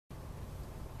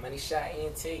Money Shot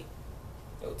E.N.T.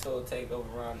 Yo, told takeover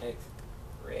around next.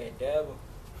 Red Devil.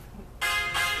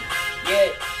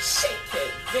 Yeah, Shank,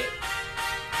 Havik.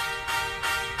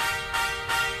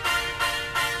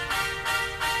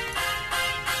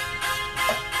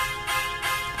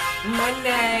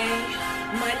 Money,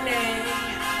 money,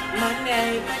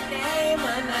 money, money,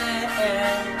 money.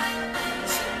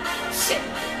 Shit,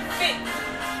 fit.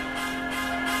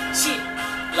 Shit,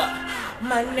 look.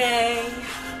 Money,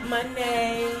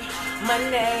 money,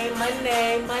 money,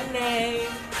 money, money,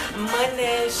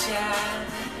 money shot.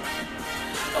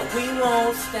 We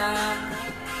won't stop.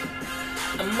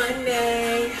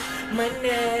 Money,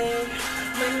 money,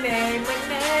 money,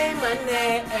 money,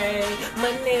 money,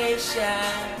 money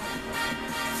shot.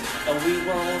 We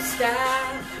won't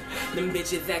stop. Them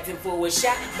bitches acting for a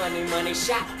shot. Money, money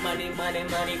shot. Money, money,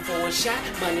 money for a shot.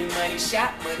 Money, money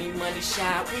shot. Money, money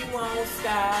shot. We won't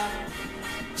stop.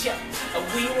 Yeah,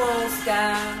 we won't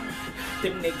stop.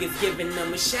 Them niggas giving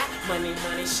them a shot. Money,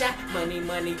 money shot. Money,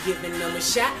 money giving them a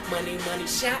shot. Money, money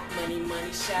shot. Money,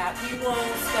 money shot. We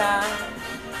won't stop.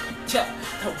 Yeah,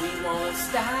 we won't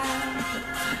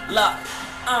stop. Look,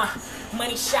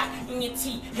 Money Shot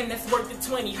E.N.T, and that's worth the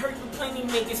 20. Hurting plenty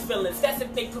niggas' feelings, that's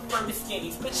if they prefer the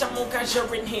skinnies. Bitch, I'm on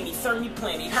Kajur and Henny, serve me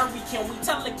plenty. Hurry, can we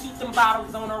tell her keep them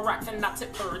bottles on her rocks and not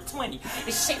tip her a 20.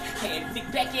 It's Shank, Havik,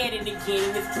 back at it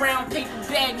again. This brown paper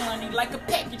bag money like a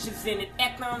package is in it.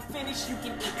 After I'm finished, you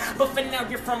can eat, but for now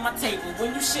you're from my table.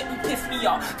 When you shouldn't piss me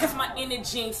off, cause my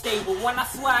energy ain't stable. When I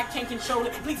swear I can't control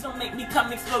it, please don't make me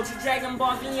come explode. You Dragon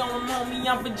Ball Z on them, homie,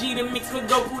 I'm Vegeta mixed with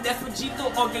Goku. That's Vegeta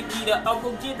or Gogeta. I'll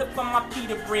go get it from my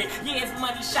pita bread. Yeah, it's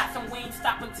money shots and we ain't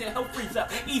stopping till hell freeze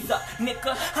up. Ease up,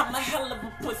 nigga, I'm a hell of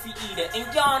a pussy eater. And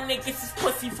y'all niggas is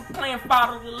pussy for playing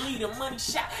follow the leader. Money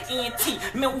Shot E.N.T,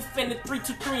 man, we finna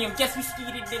 3-2-3 him. Guess we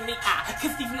skeeted in the eye,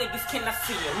 cause these niggas cannot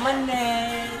see him.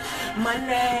 Money,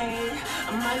 money,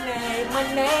 money,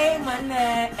 money,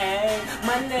 money,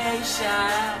 money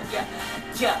shot. Yeah,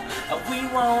 yeah, we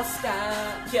won't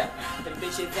stop. Yeah, the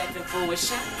bitches acting for a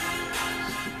shot.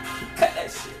 Cut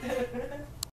that shit.